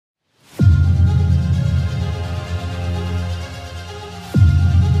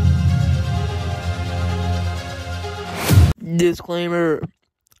Disclaimer,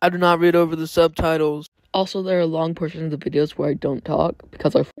 I do not read over the subtitles. Also, there are long portions of the videos where I don't talk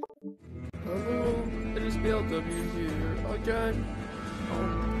because I... Hello, it is BLW here again.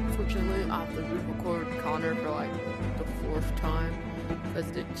 Unfortunately, I have to re-record Connor for like the 4th time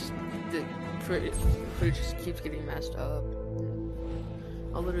because the footage just keeps getting messed up.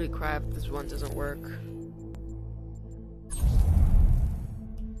 I'll literally cry if this one doesn't work.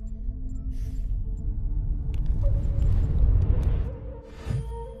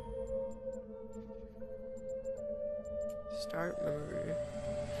 Start memory.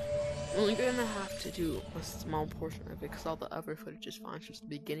 I'm only gonna have to do a small portion of it because all the other footage is fine. It's just the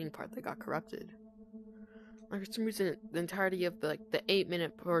beginning part that got corrupted. Like for some reason, the entirety of the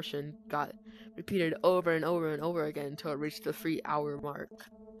 8-minute portion got repeated over and over and over again until it reached the 3-hour mark.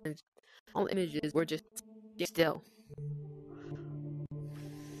 And all the images were just still.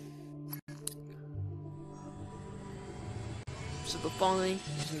 So the following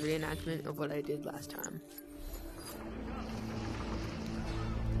is a reenactment of what I did last time.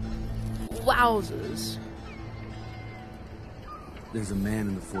 Wowzers. There's a man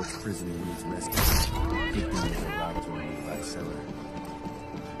in the fort's prison who needs rescue. Good thing is allowed to leave by cellar.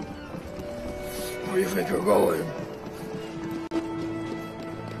 Where do you think you're going?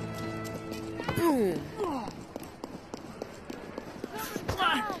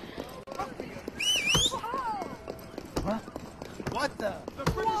 What the? The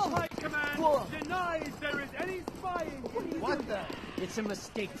British High Command denies there is any spying. What the? It's a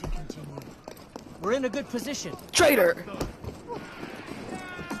mistake to continue. We're in a good position. Traitor!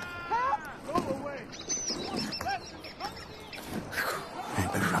 I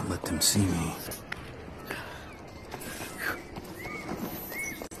better not let them see me.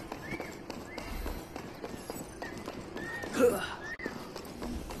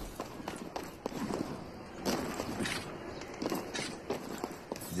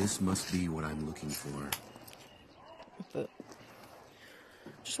 This must be what I'm looking for.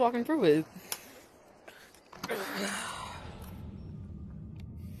 Just walking through it.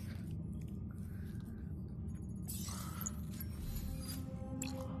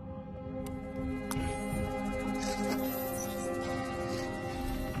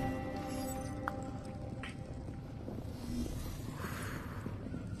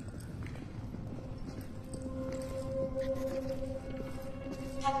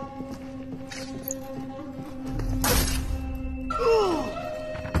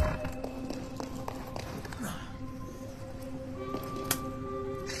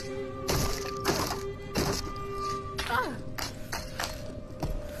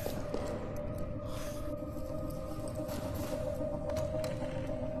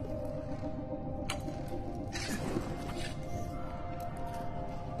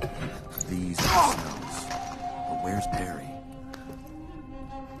 These are smells. But where's Perry?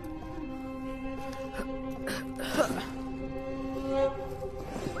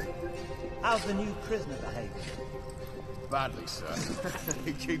 How's the new prisoner behaving? Badly, sir.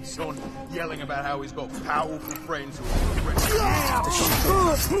 He keeps on yelling about how he's got powerful friends who are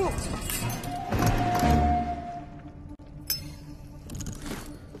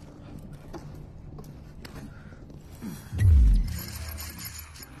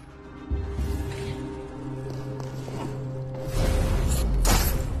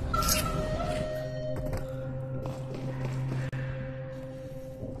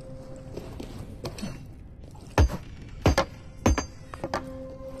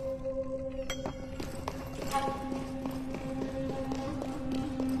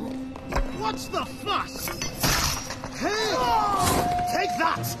What's the fuss? Hey! Take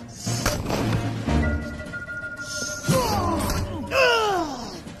that!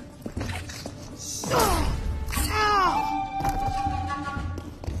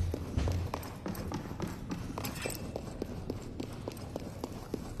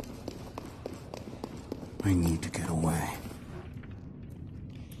 I need to get away.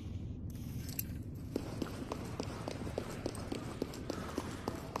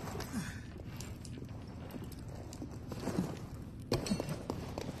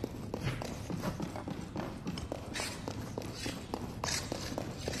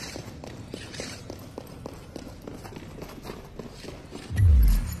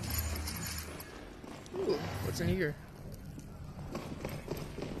 Ooh, what's in here?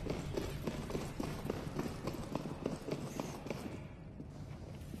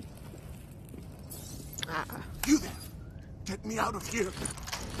 You there! Get me out of here!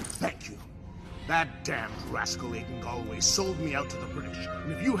 Thank you. That damned rascal Aiden Galway sold me out to the British,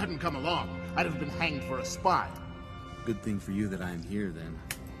 and if you hadn't come along, I'd have been hanged for a spy. Good thing for you that I am here, then.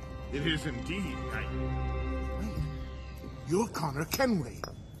 It is indeed. You're Connor Kenway.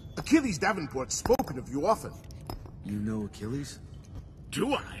 Achilles Davenport's spoken of you often. You know Achilles?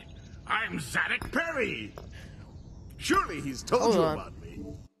 Do I? I'm Zadok Perry. Surely he's told Hold you on. about me.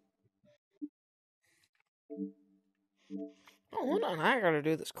 Oh, hold on. I gotta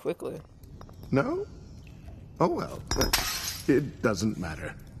do this quickly. No? Oh well. It doesn't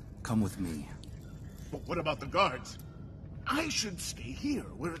matter. Come with me. But what about the guards? I should stay here,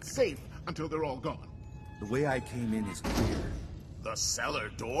 where it's safe, until they're all gone. The way I came in is clear. The cellar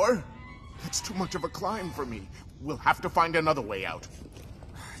door? That's too much of a climb for me. We'll have to find another way out.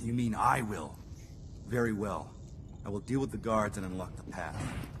 You mean I will? Very well. I will deal with the guards and unlock the path.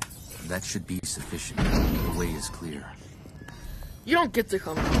 That should be sufficient. The way is clear. You don't get to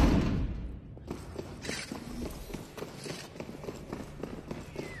come.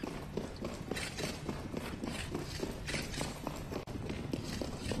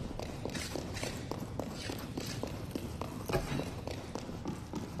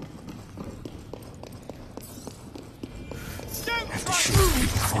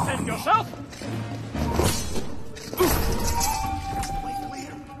 Defend yourself!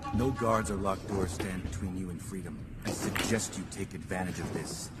 No guards or locked doors stand between you and freedom. I suggest you take advantage of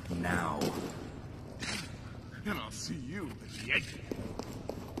this now. And I'll see you at the exit.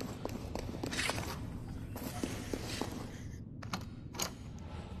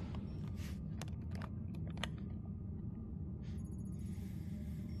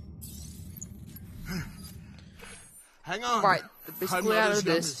 Hang on. Right, I'm basically not out as of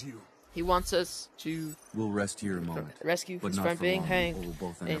young this, as you. he wants us to We'll rest here a moment. rescue but his not friend for being long, hanged, or we'll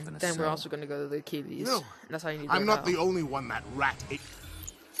both end and up in a then we're cell. also going to go to the Achilles. No, That's how you need to I'm do not it the now. only one that rat ate.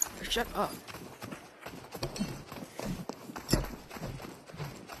 Shut up.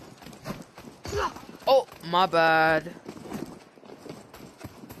 Oh, my bad.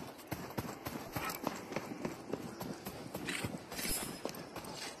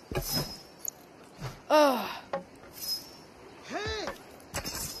 Hey!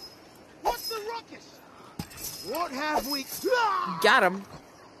 What's the ruckus? What have we... Got him.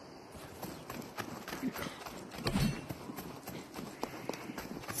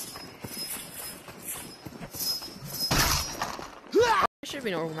 It should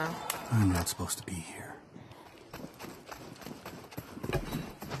be normal now. I'm not supposed to be here.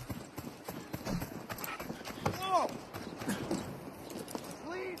 Whoa!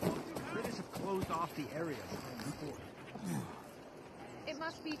 Please, British have closed off the area behind the fort. It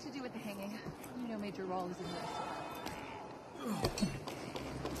must be to do with the hanging. You know Major Rawl is in this.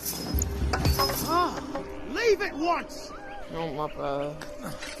 Leave it once! Oh, my bad.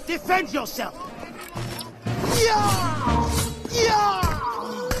 Defend yourself! Yeah! Yeah!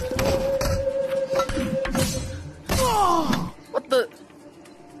 Oh! What the?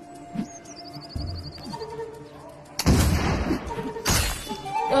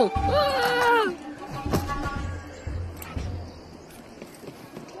 Oh. Ah!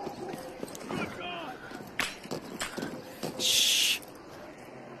 Shh.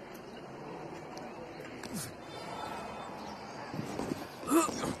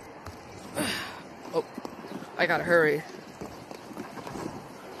 Oh, I gotta hurry.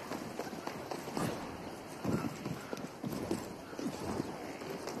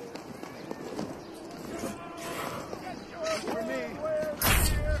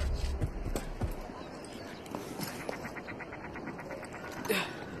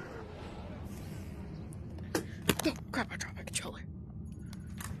 Oh, crap, I dropped my controller.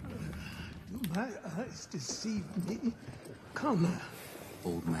 Do my eyes deceive me? Come.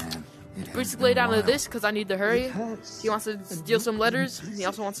 Old man. It has Basically, lay been a down to while. this because I need to hurry. It has. He wants to steal some letters, and he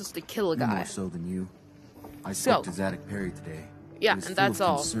also wants us to kill a No guy. more so than you. I So- spoke to Zadok Perry today. Yeah, He was and full that's of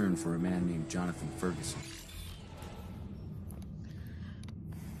all. concern for a man named Jonathan Ferguson.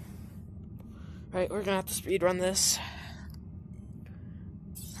 Right, we're gonna have to speed run this.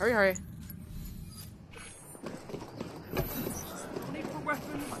 Hurry, hurry.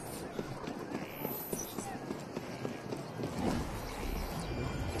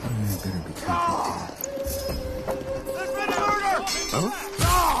 You better be careful.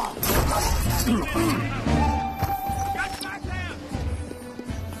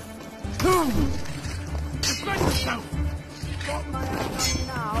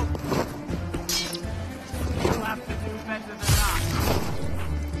 You'll have to do better than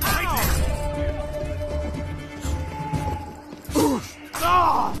that.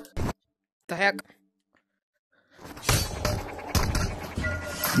 The heck?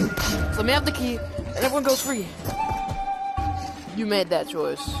 So let me have the key, and everyone goes free. You made that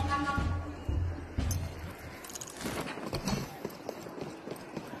choice.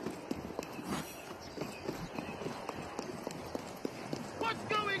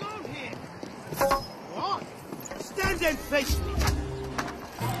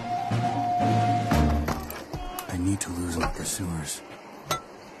 need to lose our pursuers.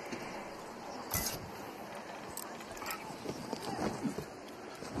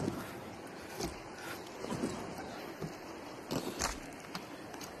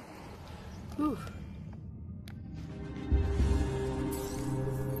 Whew.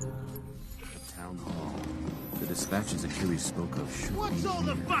 The town hall. The dispatches Achilles spoke of should What's be all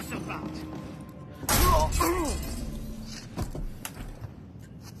the here. fuss about?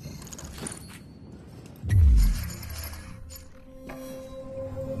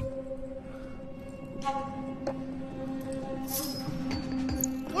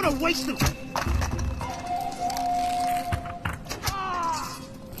 What a waste of...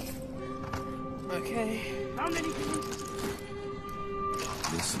 Okay. How many...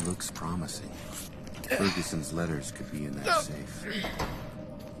 This looks promising. Ferguson's letters could be in that safe.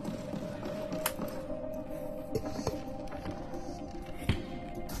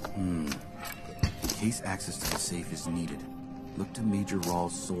 In case access to the safe is needed, look to Major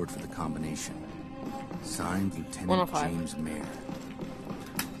Rawls' sword for the combination. Signed, Lieutenant 105. James Mayer.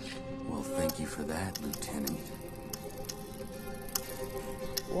 Well, thank you for that, Lieutenant.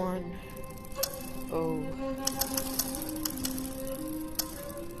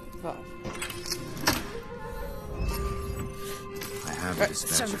 105. I have a Alright, it's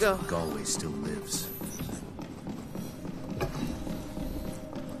time to dispatcher go. from Galway still lives.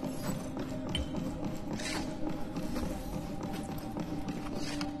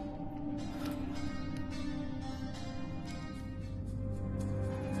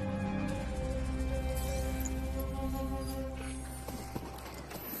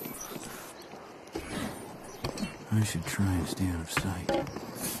 I should try and stay out of sight.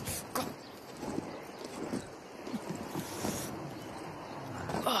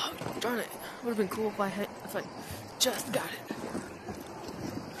 Oh, darn it. Would have been cool if I just got it.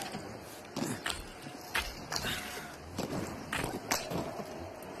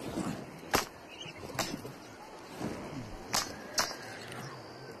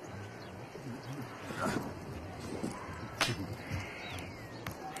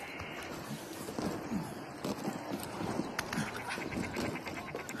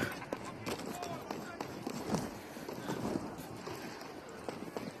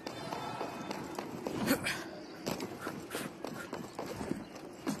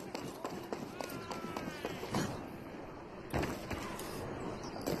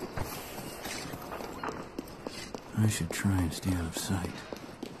 I should try and stay out of sight.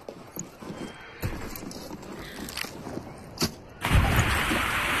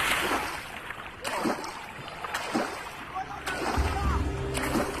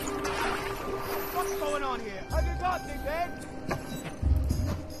 What's going on here? Have you got me, Ben?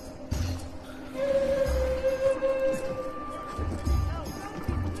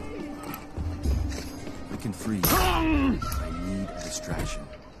 I can free you. I need a distraction.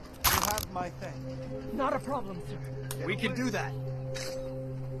 You have my thing. Not a problem, sir. We can do that.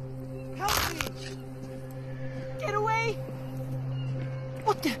 Help me! Get away!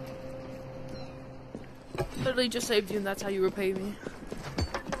 What the? Literally just saved you and that's how you repay me.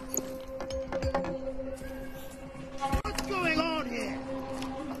 What's going on here?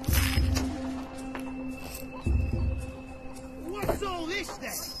 What's all this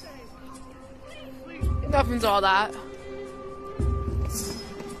then? Nothing's all that.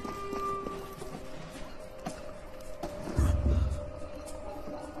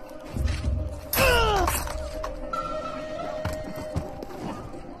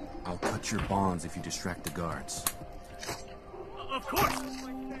 I'll cut your bonds if you distract the guards. Of course.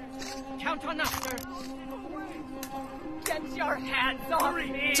 Count on us, sir. Get your hands off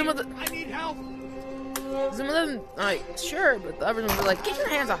me! Some of I need help. them, like, sure, but the other ones are like, get your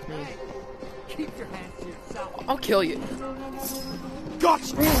hands off me. Keep your hands to yourself. I'll kill you. Gotcha.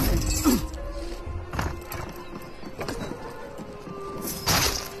 Stop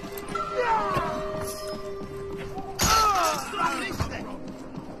this thing.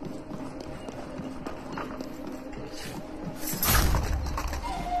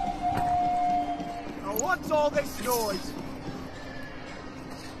 Now what's all this noise?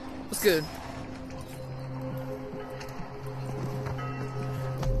 What's good?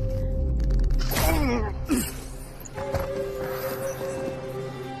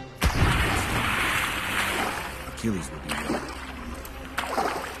 Achilles will be ready.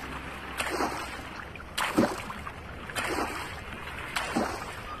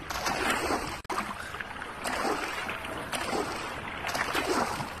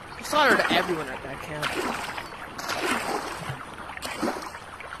 I slaughtered everyone at that camp.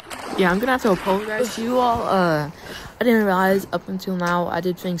 Yeah, I'm gonna have to apologize to you all. I didn't realize up until now I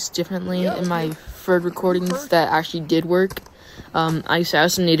did things differently in my third recordings that actually did work. I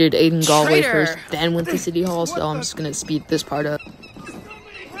assassinated Aiden Galway first, then went to City Hall, so I'm just gonna speed this part up.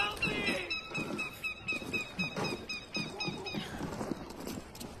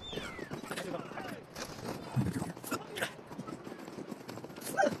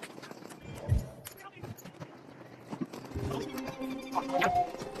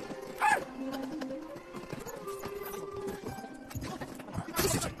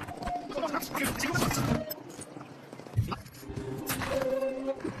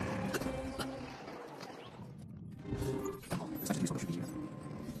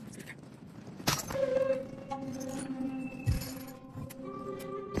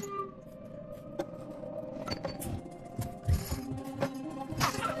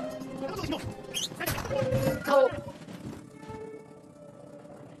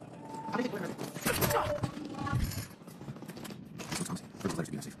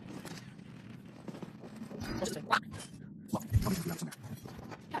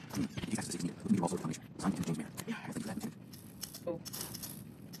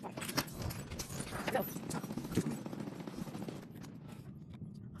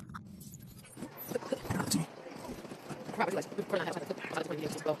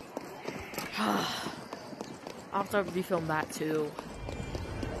 I'll have to refilm that too.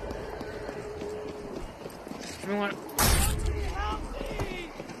 Everyone.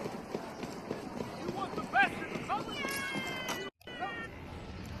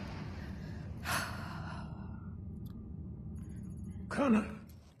 Connor.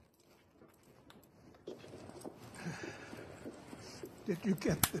 Did you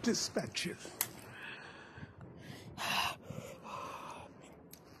get the dispatches?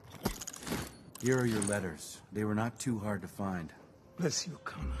 Here are your letters. They were not too hard to find. Bless you,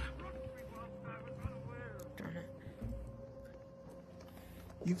 Connor.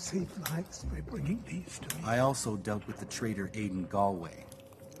 You've saved lives by bringing these to me. I also dealt with the traitor Aiden Galway.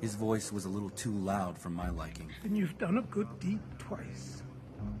 His voice was a little too loud for my liking. And you've done a good deed twice.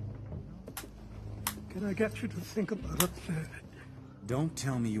 Can I get you to think about a third? Don't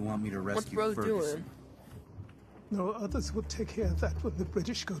tell me you want me to rescue What's bro Ferguson. doing? No, others will take care of that when the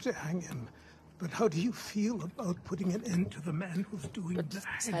British go to hang him. But how do you feel about putting an end to the man who's doing But the just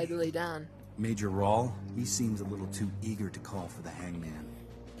had to hanging? lay down. Major Rawl, he seems a little too eager to call for the hangman.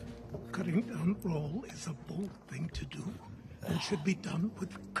 Cutting down Roll is a bold thing to do, and should be done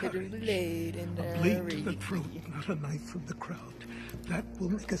with courage. Blade in A blade to the throat, not a knife from the crowd. That will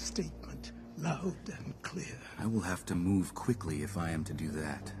make a statement, loud and clear. I will have to move quickly if I am to do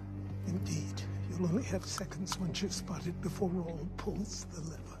that. Indeed, you'll only have seconds once you're spotted before Roll pulls the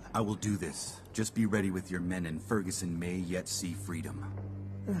lever. I will do this. Just be ready with your men, and Ferguson may yet see freedom.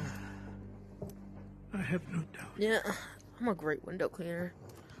 I have no doubt. Yeah, I'm a great window cleaner.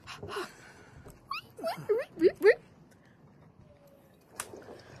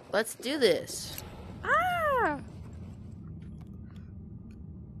 Let's do this. Ah!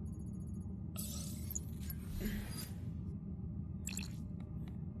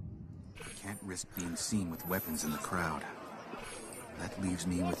 Can't risk being seen with weapons in the crowd. That leaves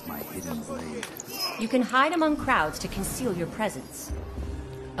me with my hidden blade. You can hide among crowds to conceal your presence.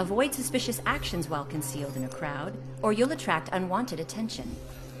 Avoid suspicious actions while concealed in a crowd, or you'll attract unwanted attention.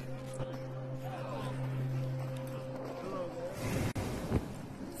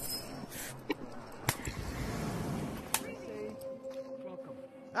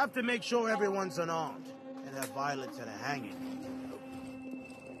 Have to make sure everyone's unarmed and have violence and a hanging.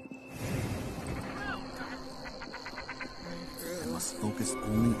 I must focus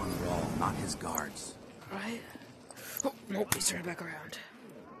only on Rawl, not his guards. Right? Oh, nope, he's turning back around.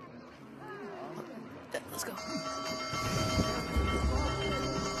 Let's go.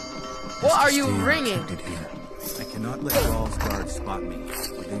 What are you ringing? Here. I cannot let Rawl's guards spot me,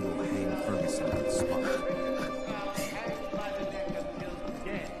 or they will hang Ferguson on the spot.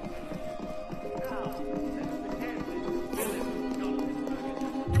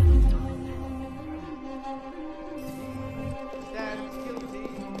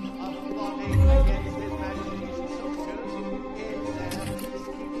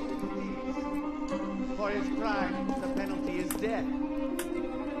 For his crime, the penalty is death. If you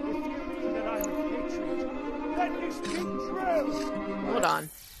mean that I'm a patriot, then you speak true! Hold on.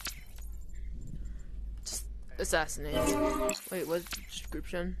 Just assassinate. Wait, what's the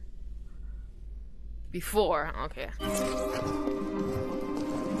description? Before, okay. He's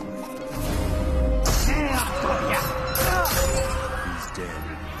dead.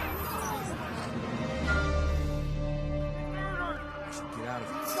 I should get out of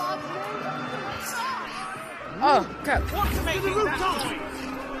here. Oh, crap.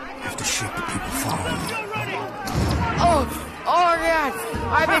 the shit the people follow me. Oh God!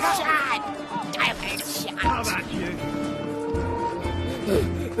 I've been shot! I've been shot! How about you?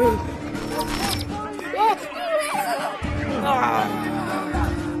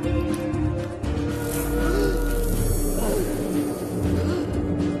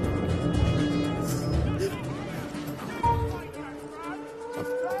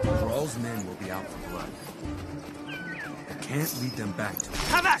 Thrall's men will be out for blood. I can't lead them back to it.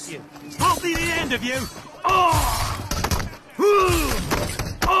 Have at you! I'll be the end of you!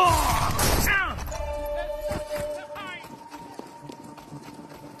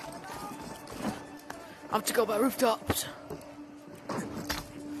 I have to go by rooftops.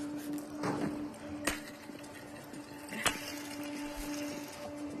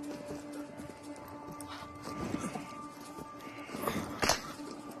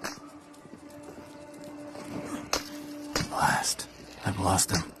 Blast. I've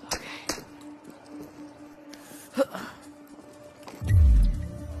lost him.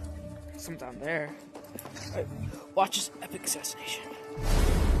 Some down there. Right. Watch this epic assassination.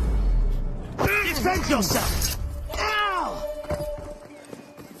 Defend yourself! Ow!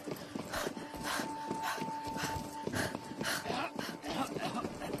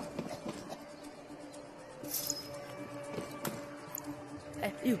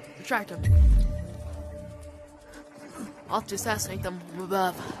 Hey, you, retract him. I'll have to assassinate them from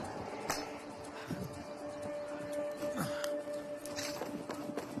above.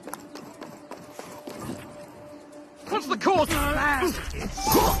 What's the cause?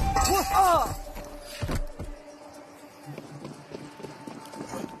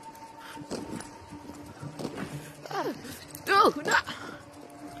 Dude, no!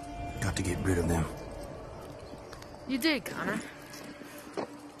 Got to get rid of them. You did, Connor.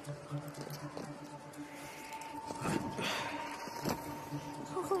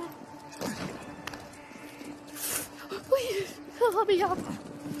 Please, let me up.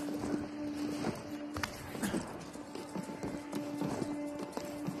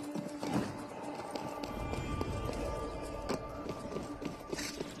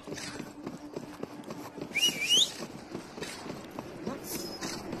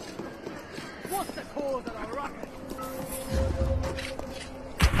 What's the cause of the ruckus?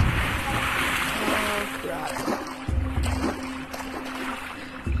 Oh, crap.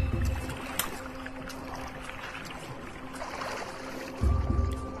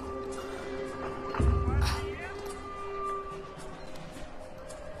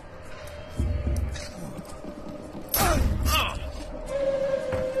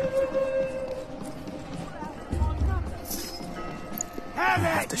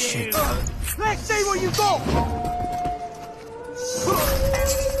 Have the at shit. you! Let's see what you got!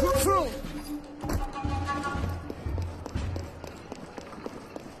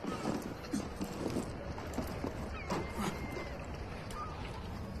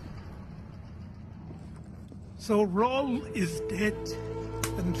 So Roll is dead,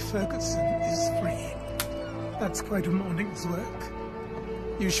 and Ferguson is free. That's quite a morning's work.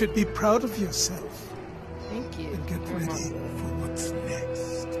 You should be proud of yourself. Thank you. And get ready for what's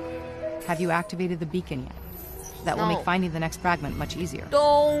next. Have you activated the beacon yet? That will No. make finding the next fragment much easier.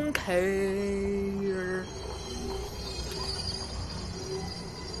 Don't care.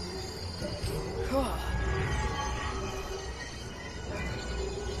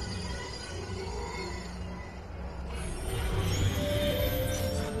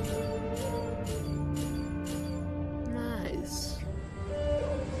 Nice.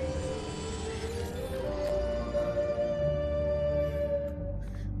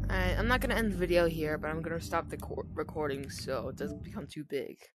 Alright, I'm not gonna end the video here, but I'm gonna stop the recording so it doesn't become too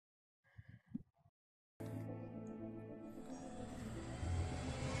big.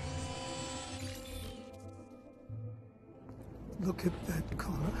 Look at that,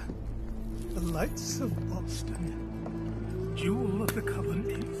 Connor. The lights of Boston. Jewel of the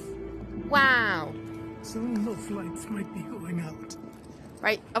colonies. Wow! Soon those lights might be going out.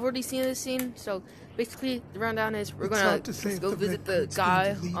 Right, I've already seen this scene, so basically the rundown is we're It's gonna hard to say just go if the visit the Redcoats guy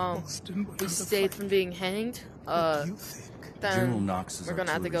going to leave Boston who without a saved fight. from being hanged. What do you think? General Then Knox's we're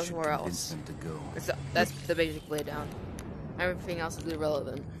gonna have to go artillery should somewhere convince else. them to go. That's the basic laydown. Everything else is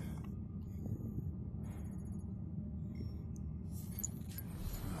irrelevant.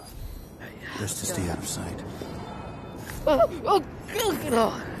 Best to stay out of sight.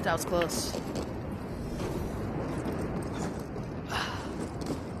 Oh, that was close.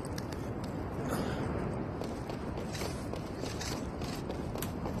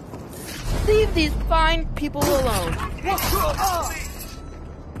 Leave these fine people alone.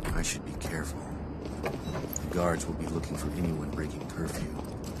 I should be careful. The guards will be looking for anyone breaking curfew.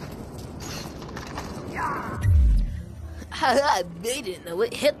 They didn't know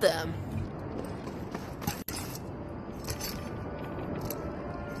it hit them.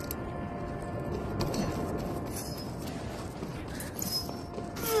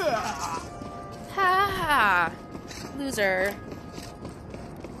 Ha! Loser.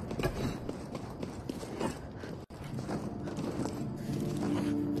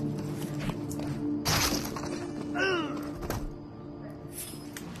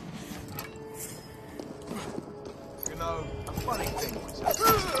 You know, a funny thing was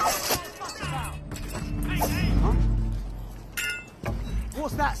Huh?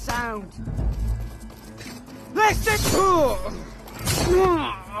 What's that sound? Listen!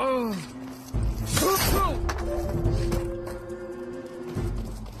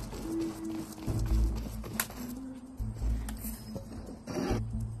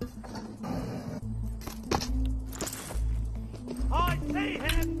 I see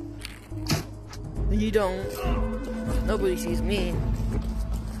him! You don't. Nobody sees me.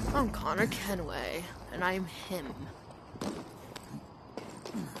 I'm Connor Kenway, and I'm him.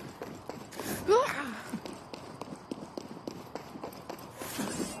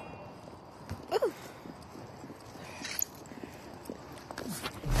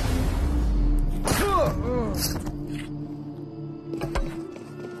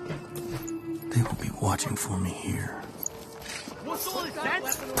 They will be watching for me here. What's all this then?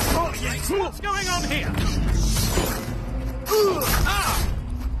 Oh, yes. What's going on here?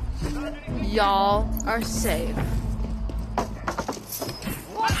 Y'all are safe.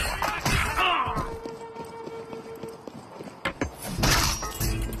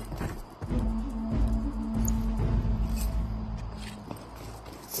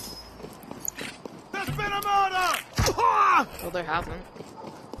 There's been a murder! Well, there hasn't.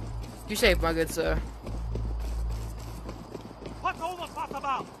 You're safe, my good sir. What's all the fuss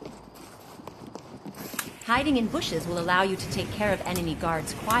about? Hiding in bushes will allow you to take care of enemy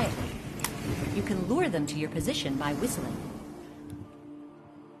guards quietly. You can lure them to your position by whistling.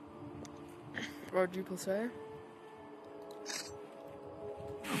 What did you say?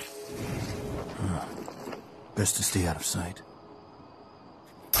 Best to stay out of sight.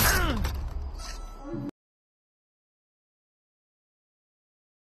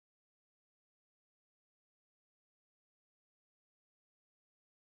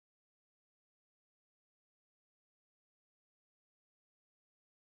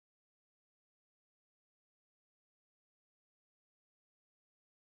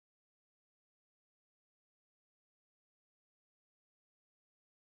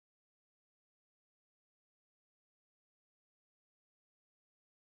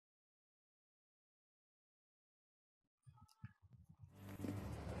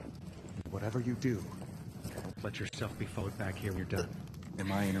 Whatever you do, don't let yourself be followed back here when you're done.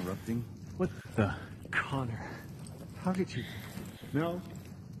 Am I interrupting? What the? Connor, how did you... No,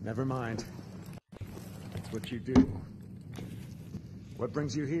 never mind. That's what you do. What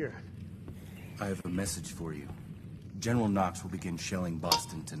brings you here? I have a message for you. General Knox will begin shelling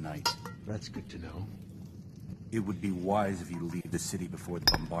Boston tonight. That's good to know. It would be wise of you to leave the city before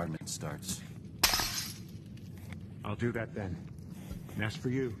the bombardment starts. I'll do that then. And as for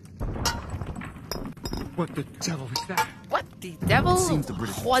you... What the devil is that? What the devil? It seems the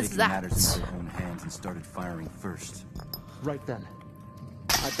British have What's taken that? matters into their own hands and started firing first. Right then.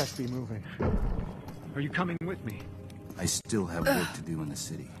 I'd best be moving. Are you coming with me? I still have work to do in the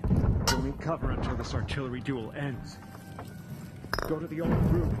city. We'll need cover until this artillery duel ends. Go to the old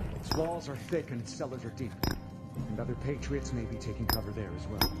room. Its walls are thick and its cellars are deep. And other patriots may be taking cover there as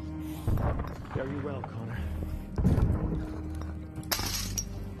well. Fare you well, Connor.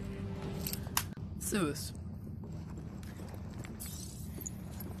 Suez.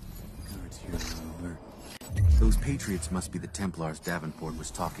 Guards here are alert. Those patriots must be the Templars Davenport was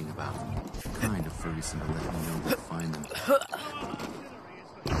talking about. Kind of Ferguson to let me know where to find them.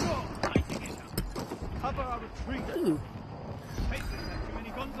 Cover our retreat. Ooh. Patriots have too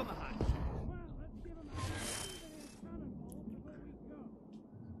many guns on the hatch.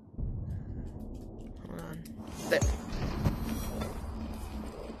 Hold on. There.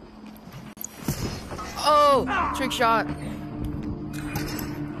 Oh! Trick shot.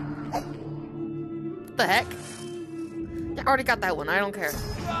 What the heck? I already got that one. I don't care.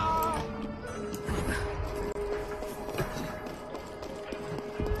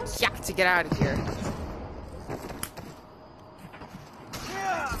 Yeah, to get out of here.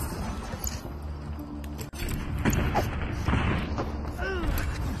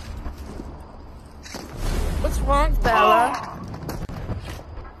 What's wrong, fella?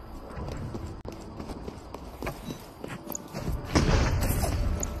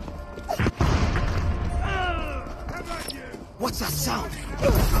 How about you? that sound?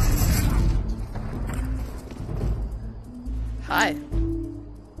 Hi.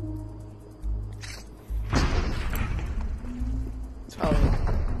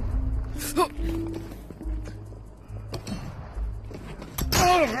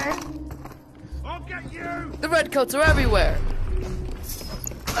 I'll get you! The redcoats are everywhere.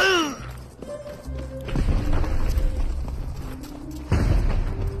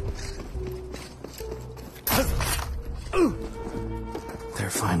 They're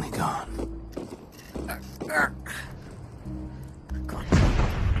finally gone. I've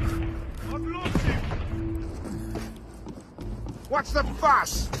lost him! What's the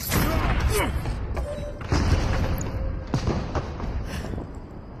fuss?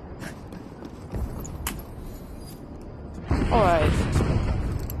 Alright.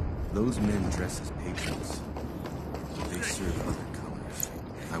 Those men dress as patrons. They serve other colors.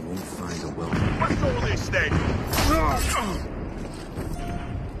 I won't find a welcome. What's all this then?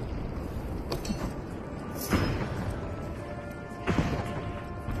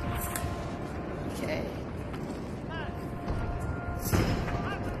 Okay.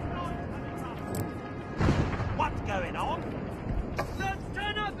 What's going on? Let's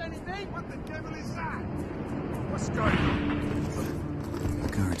turn up anything! What the devil is that? What's going on? The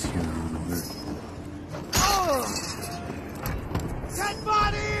guards here are on alert. Dead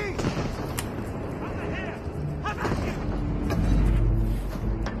body! Over here! How about you?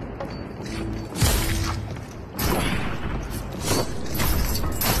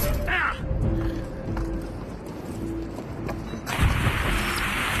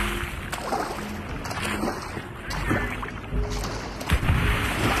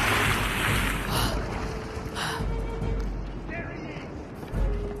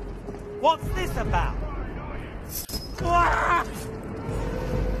 What's this about? Ah!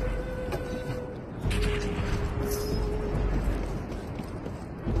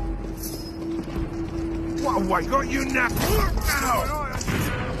 What have I got you now? Ow!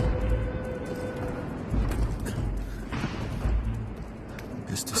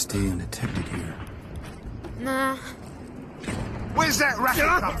 Best to stay undetected here. Nah. Where's that racket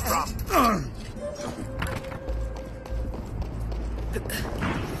come from?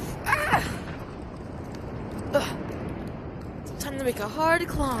 Time to make a hard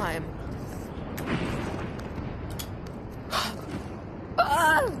climb.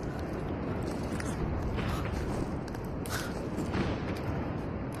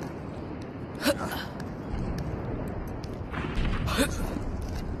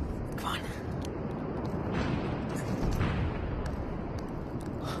 Come on.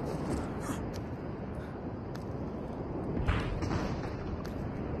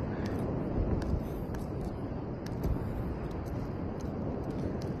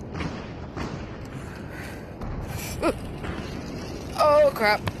 Oh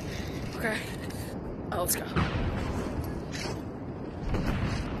crap. Okay. Oh, let's go.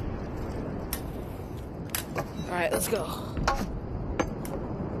 Alright, let's go.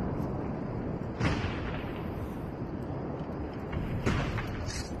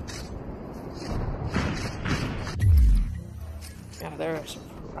 Yeah, they're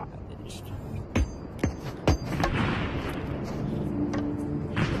surprised.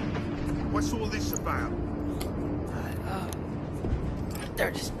 What's all this about?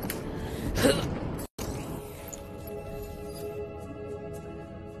 They're just...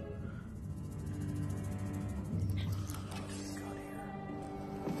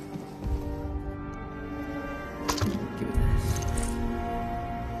 Give me this.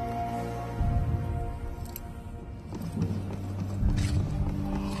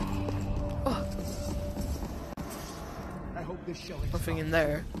 Oh. I hope this shell Nothing in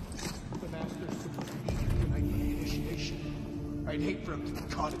there. The master's supervision tonight for the initiation. I'd hate for him to be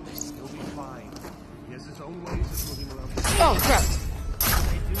caught in this. He'll be fine. He has his own ways of moving around. Oh crap!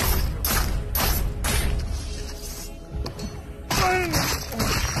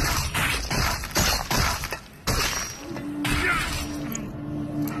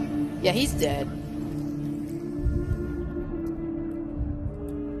 Yeah, he's dead.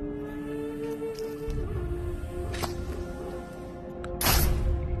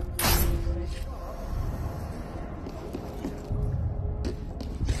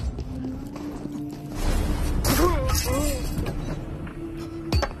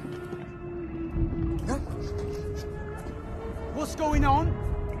 What's going on?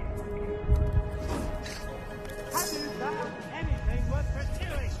 Have you found anything worth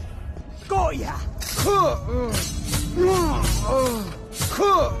pursuing? Got ya!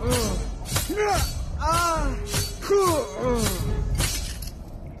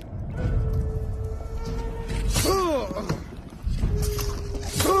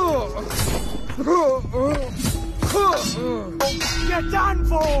 You're done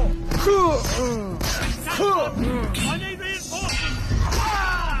for! I need reinforcements!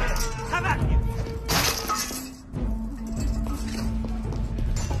 Come at you!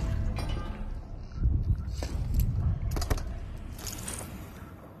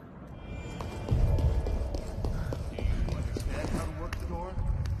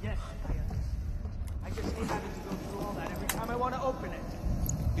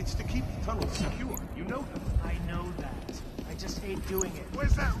 It's to keep the tunnel secure. You know that. I know that. I just hate doing it.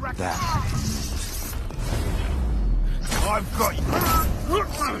 Where's that wreck? I've got you.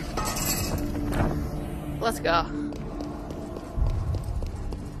 Let's go.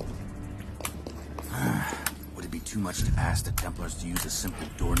 Would it be too much to ask the Templars to use a simple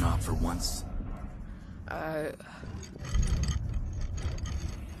doorknob for once?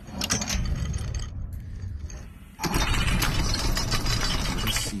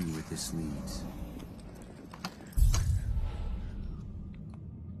 Let's see where this leads.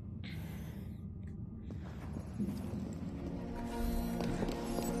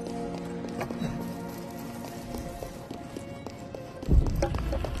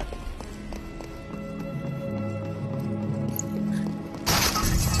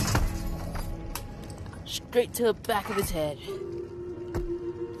 Straight to the back of his head.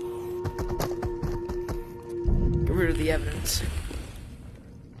 Get rid of the evidence.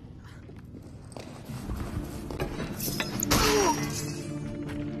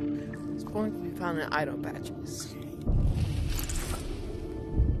 It's going to be found in item patches.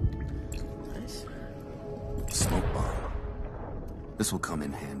 Nice. Smoke bomb. This will come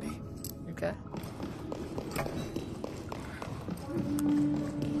in handy. Okay.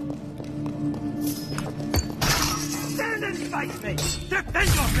 Stand and fight me! Defend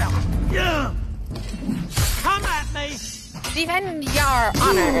yourself! Yeah! Come at me! Defend your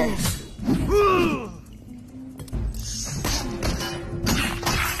honor!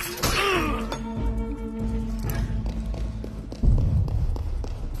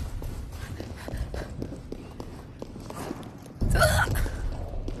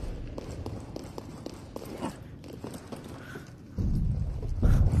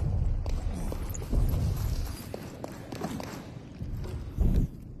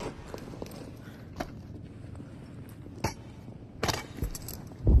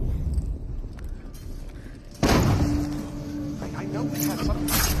 I know we have something.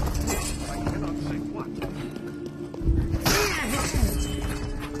 I cannot say what.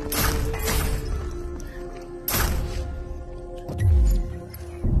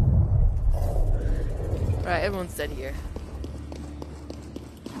 Right, everyone's dead here.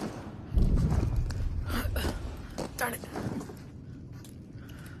 Darn it.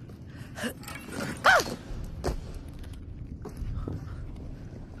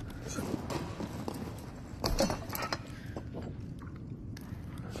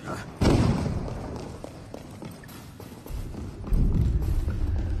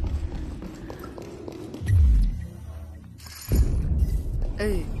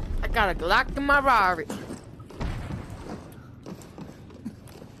 Hey, I got a Glock in my Rari.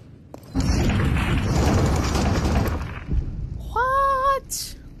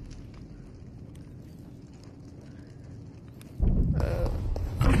 What? Oh.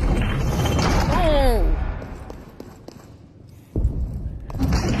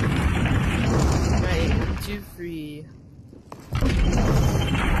 Right, 1, 2, 3.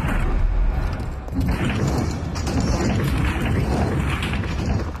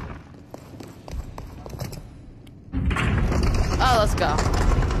 Oh, let's go.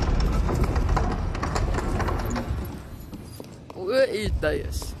 What is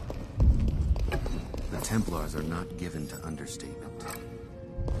this? The Templars are not given to understatement.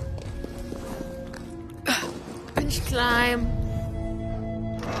 Bench climb.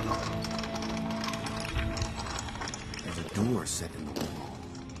 There's a door set in the wall.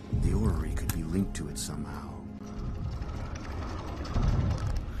 The orrery could be linked to it somehow.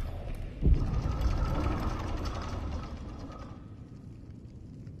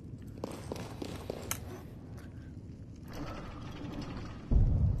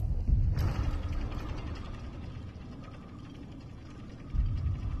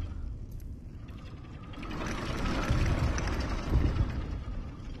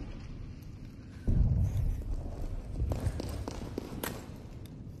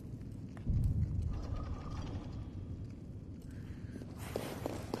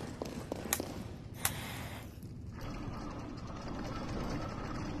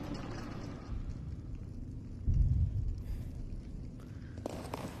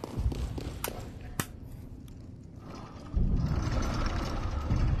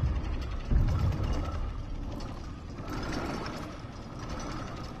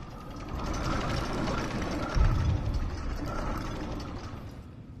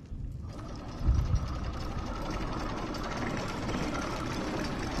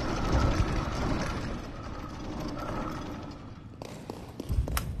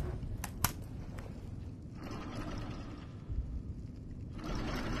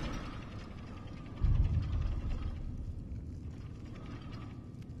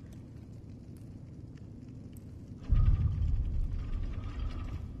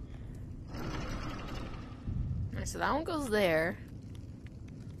 so that one goes there.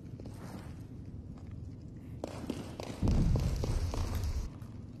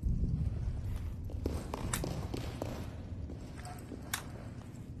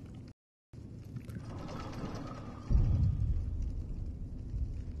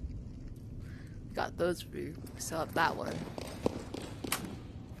 Got those for you. Still have that one.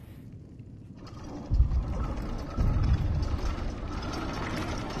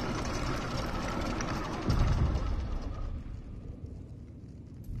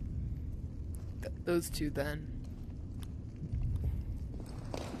 Those two then.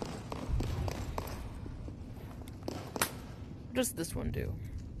 What does this one do?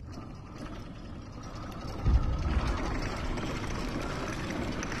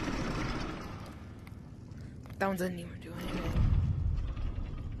 That one doesn't even do anything.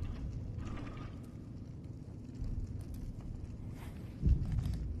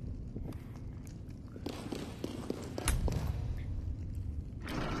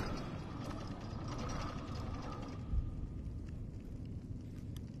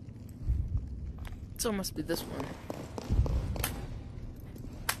 So it must be this one.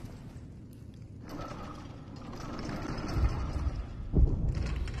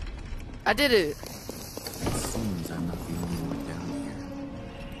 I did it! Seems I'm not the only one down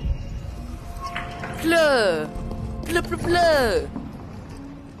here. Blur! Blur, blur, blur!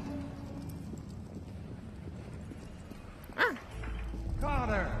 Ah.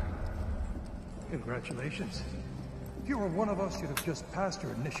 Connor! Congratulations. If you were one of us, you'd have just passed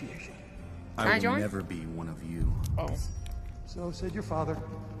your initiation. I will never be one of you. Oh. So said your father.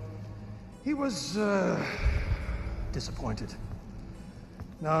 He was, disappointed.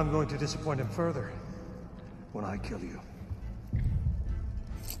 Now I'm going to disappoint him further when I kill you.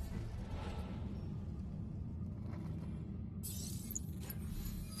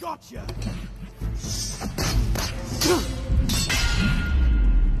 Gotcha!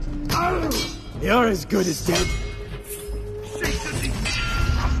 You're as good as dead.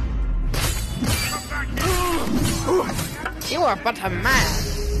 You are but a man!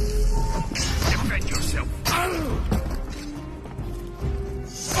 Defend yourself! Now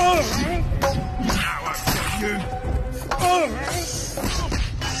I've got you!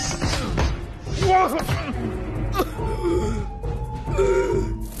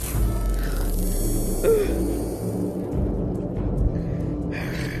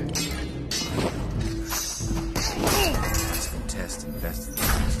 That's the test and best of the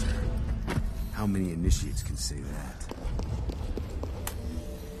master. How many initiates can say that?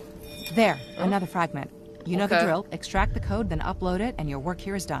 There, another fragment. You know the Okay. drill. Extract the code, then upload it, and your work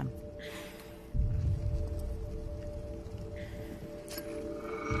here is done.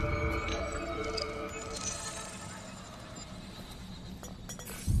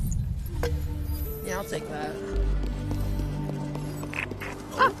 Yeah, I'll take that.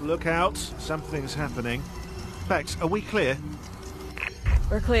 Look out, something's happening. Bex, are we clear?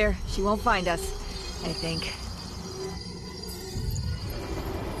 We're clear. She won't find us, I think.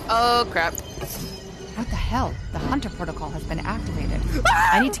 Oh, crap. What the hell? The Hunter protocol has been activated.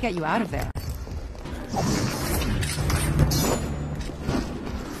 I need to get you out of there.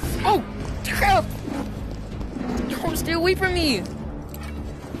 Oh, crap! Don't stay away from me!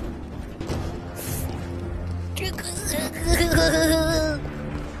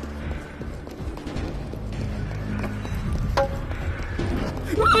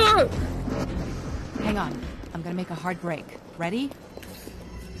 Hang on. I'm gonna make a hard break. Ready?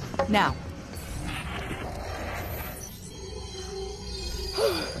 Now.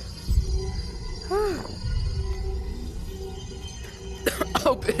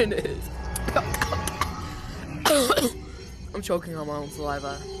 Open it. I'm choking on my own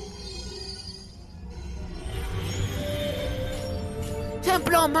saliva.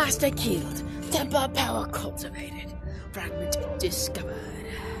 Templar Master killed. Templar power cultivated. Fragment discovered.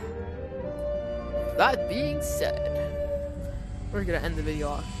 That being said, we're gonna end the video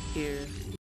off here.